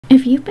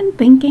If you've been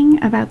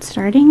thinking about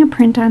starting a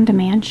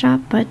print-on-demand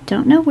shop but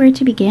don't know where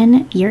to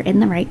begin, you're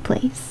in the right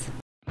place.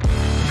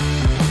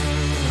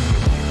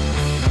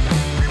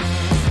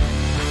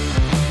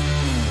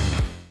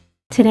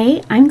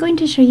 Today, I'm going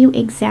to show you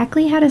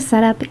exactly how to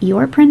set up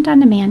your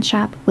print-on-demand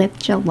shop with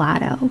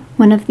Gelato,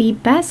 one of the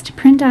best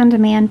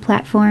print-on-demand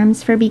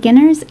platforms for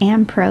beginners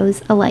and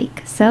pros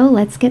alike. So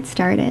let's get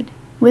started.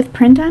 With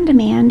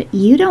print-on-demand,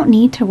 you don't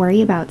need to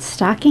worry about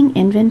stocking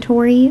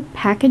inventory,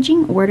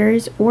 packaging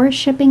orders, or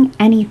shipping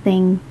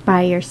anything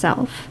by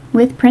yourself.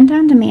 With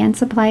print-on-demand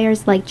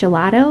suppliers like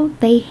Gelato,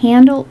 they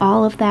handle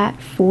all of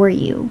that for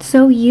you.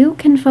 So you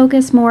can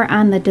focus more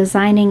on the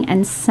designing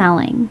and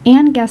selling.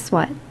 And guess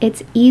what?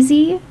 It's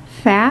easy,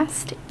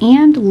 fast,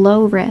 and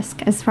low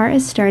risk as far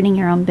as starting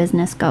your own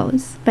business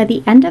goes. By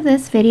the end of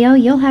this video,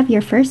 you'll have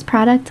your first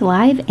product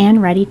live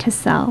and ready to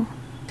sell.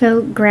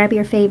 So grab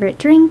your favorite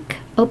drink,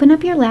 open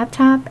up your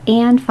laptop,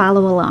 and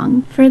follow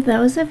along. For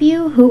those of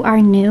you who are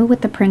new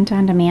with the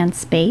print-on-demand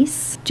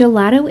space,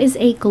 Gelato is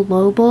a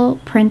global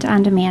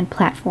print-on-demand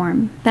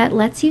platform that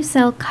lets you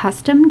sell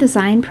custom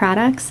design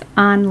products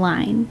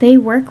online. They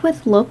work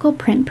with local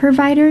print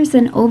providers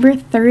in over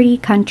 30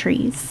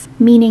 countries,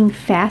 meaning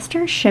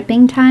faster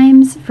shipping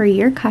times for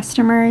your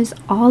customers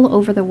all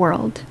over the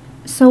world.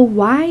 So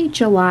why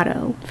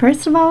Gelato?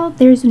 First of all,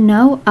 there's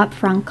no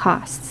upfront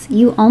costs.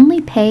 You only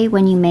pay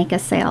when you make a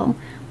sale.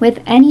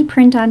 With any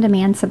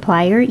print-on-demand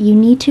supplier, you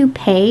need to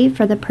pay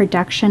for the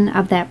production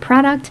of that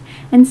product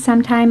and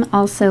sometimes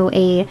also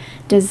a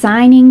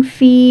designing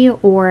fee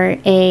or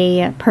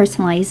a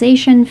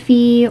personalization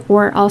fee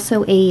or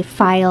also a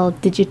file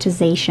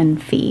digitization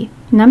fee.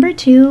 Number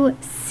 2,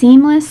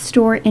 seamless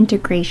store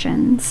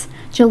integrations.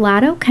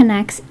 Gelato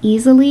connects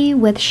easily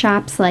with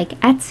shops like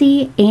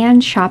Etsy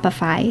and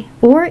Shopify,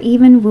 or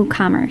even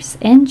WooCommerce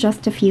in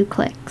just a few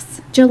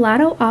clicks.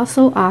 Gelato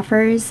also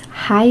offers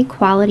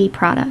high-quality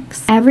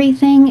products.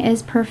 Everything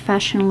is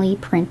professionally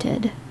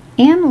printed.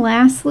 And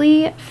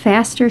lastly,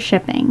 faster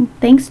shipping.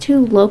 Thanks to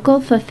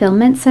local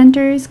fulfillment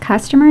centers,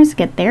 customers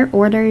get their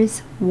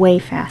orders way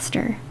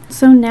faster.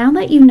 So now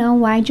that you know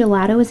why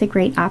Gelato is a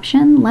great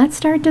option, let's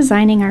start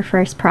designing our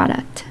first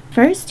product.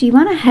 First, you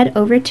want to head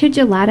over to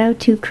Gelato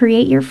to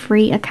create your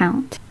free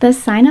account. The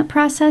sign-up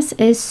process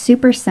is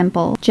super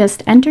simple.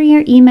 Just enter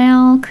your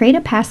email, create a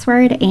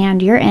password,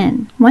 and you're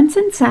in. Once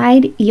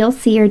inside, you'll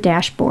see your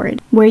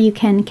dashboard where you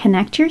can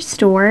connect your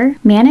store,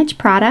 manage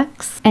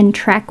products, and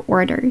track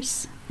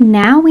orders.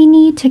 Now we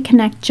need to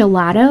connect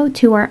Gelato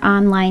to our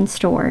online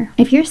store.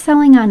 If you're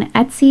selling on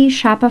Etsy,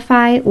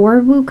 Shopify,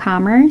 or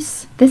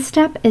WooCommerce, this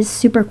step is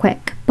super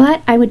quick,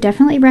 but I would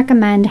definitely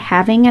recommend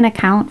having an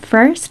account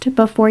first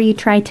before you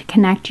try to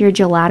connect your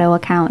Gelato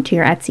account to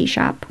your Etsy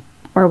shop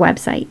or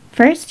website.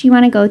 First, you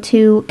want to go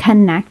to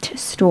Connect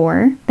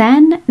Store.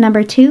 Then,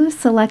 number 2,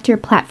 select your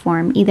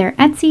platform, either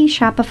Etsy,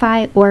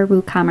 Shopify, or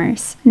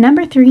WooCommerce.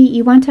 Number 3,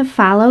 you want to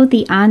follow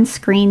the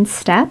on-screen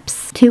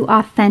steps to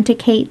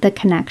authenticate the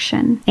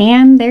connection.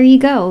 And there you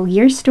go.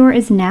 Your store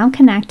is now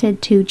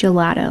connected to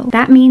Gelato.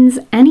 That means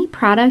any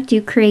product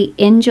you create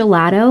in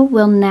Gelato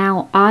will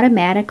now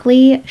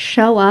automatically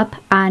show up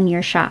on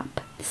your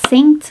shop,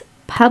 synced,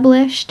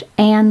 published,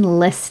 and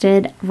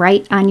listed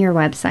right on your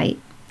website.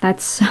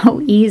 That's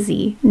so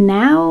easy.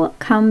 Now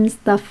comes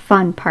the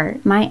fun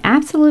part, my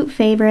absolute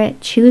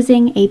favorite,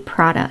 choosing a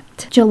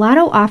product.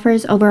 Gelato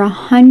offers over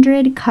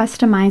 100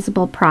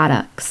 customizable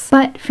products.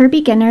 But for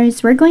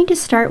beginners, we're going to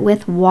start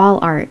with wall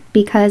art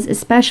because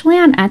especially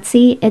on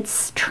Etsy,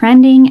 it's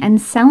trending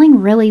and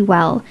selling really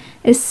well,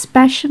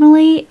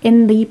 especially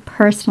in the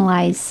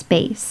personalized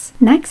space.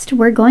 Next,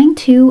 we're going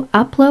to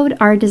upload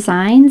our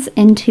designs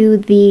into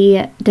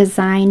the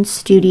design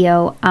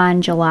studio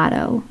on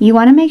Gelato. You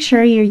want to make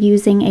sure you're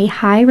using a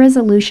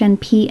high-resolution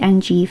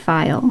PNG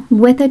file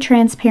with a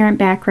transparent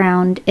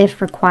background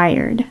if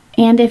required.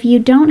 And if you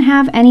don't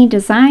have any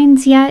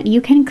designs yet, you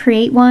can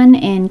create one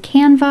in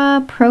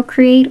Canva,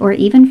 Procreate, or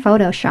even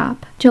Photoshop.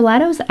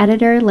 Gelato's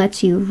editor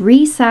lets you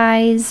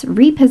resize,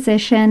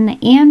 reposition,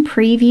 and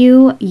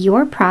preview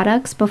your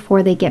products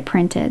before they get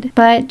printed.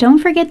 But don't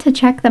forget to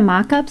check the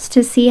mockups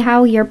to see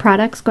how your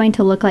product's going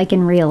to look like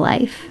in real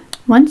life.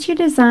 Once your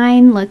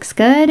design looks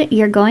good,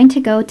 you're going to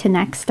go to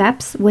next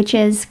steps, which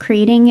is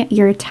creating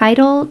your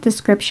title,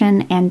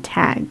 description, and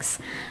tags.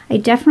 I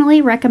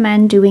definitely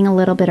recommend doing a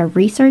little bit of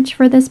research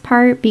for this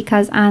part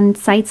because on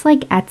sites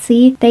like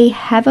Etsy, they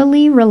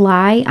heavily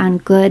rely on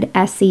good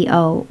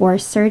SEO or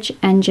search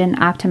engine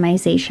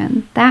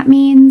optimization. That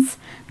means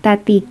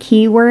that the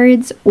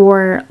keywords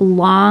or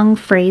long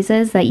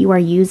phrases that you are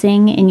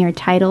using in your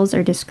titles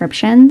or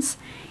descriptions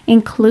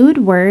include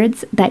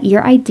words that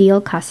your ideal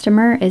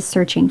customer is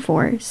searching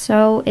for.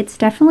 So it's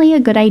definitely a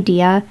good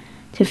idea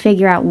to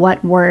figure out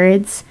what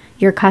words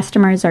your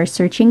customers are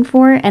searching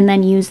for and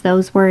then use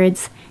those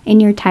words in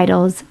your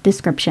titles,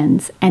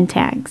 descriptions, and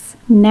tags.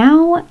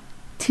 Now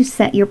to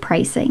set your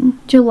pricing.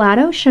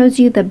 Gelato shows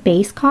you the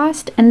base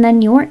cost, and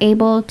then you're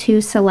able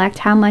to select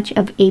how much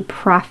of a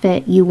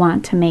profit you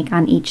want to make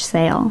on each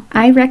sale.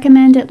 I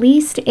recommend at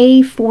least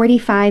a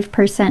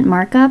 45%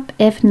 markup,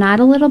 if not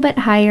a little bit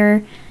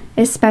higher,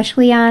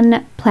 especially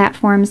on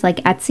platforms like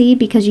Etsy,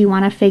 because you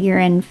want to figure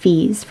in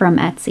fees from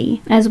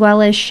Etsy, as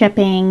well as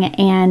shipping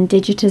and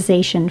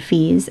digitization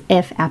fees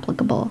if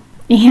applicable.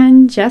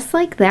 And just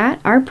like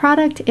that, our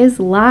product is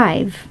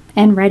live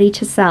and ready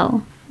to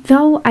sell.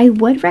 Though I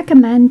would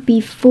recommend,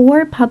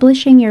 before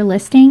publishing your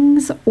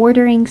listings,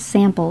 ordering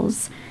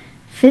samples.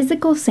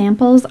 Physical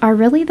samples are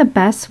really the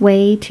best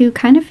way to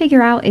kind of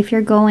figure out if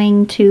you're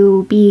going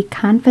to be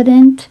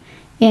confident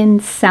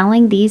in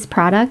selling these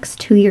products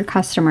to your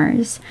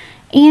customers.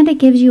 And it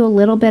gives you a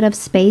little bit of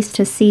space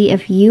to see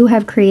if you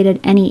have created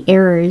any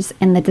errors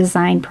in the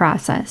design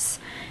process.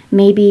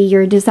 Maybe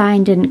your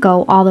design didn't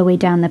go all the way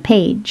down the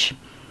page,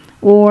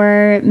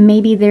 or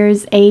maybe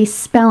there's a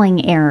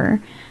spelling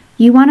error.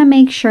 You want to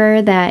make sure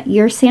that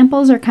your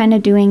samples are kind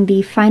of doing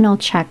the final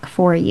check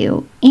for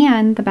you.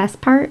 And the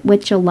best part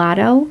with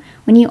Gelato,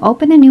 when you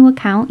open a new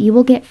account, you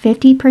will get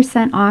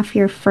 50% off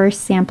your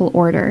first sample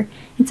order.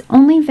 It's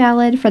only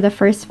valid for the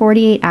first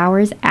 48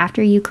 hours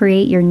after you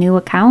create your new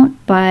account,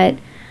 but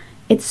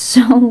it's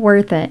so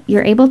worth it.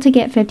 You're able to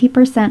get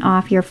 50%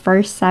 off your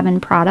first 7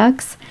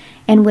 products,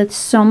 and with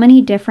so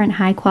many different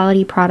high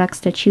quality products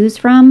to choose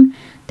from,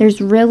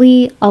 there's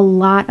really a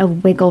lot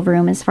of wiggle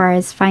room as far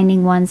as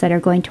finding ones that are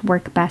going to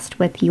work best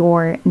with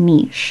your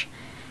niche.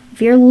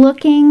 If you're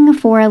looking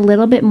for a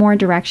little bit more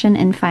direction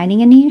in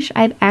finding a niche,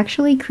 I've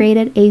actually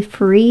created a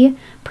free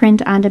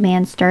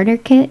print-on-demand starter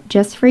kit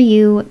just for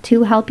you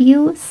to help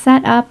you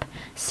set up,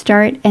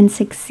 start, and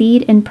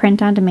succeed in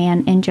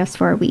print-on-demand in just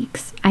 4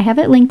 weeks. I have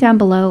it linked down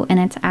below, and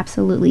it's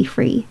absolutely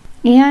free.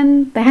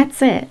 And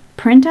that's it.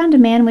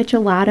 Print-on-demand with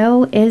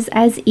Gelato is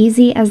as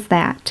easy as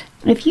that.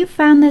 If you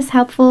found this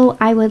helpful,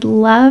 I would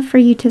love for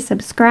you to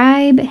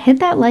subscribe, hit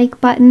that like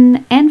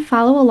button, and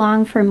follow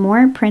along for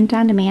more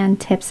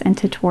print-on-demand tips and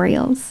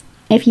tutorials.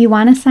 If you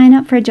want to sign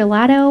up for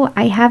Gelato,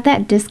 I have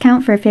that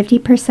discount for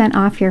 50%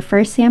 off your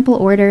first sample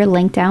order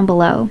linked down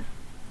below.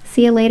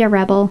 See you later,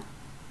 Rebel.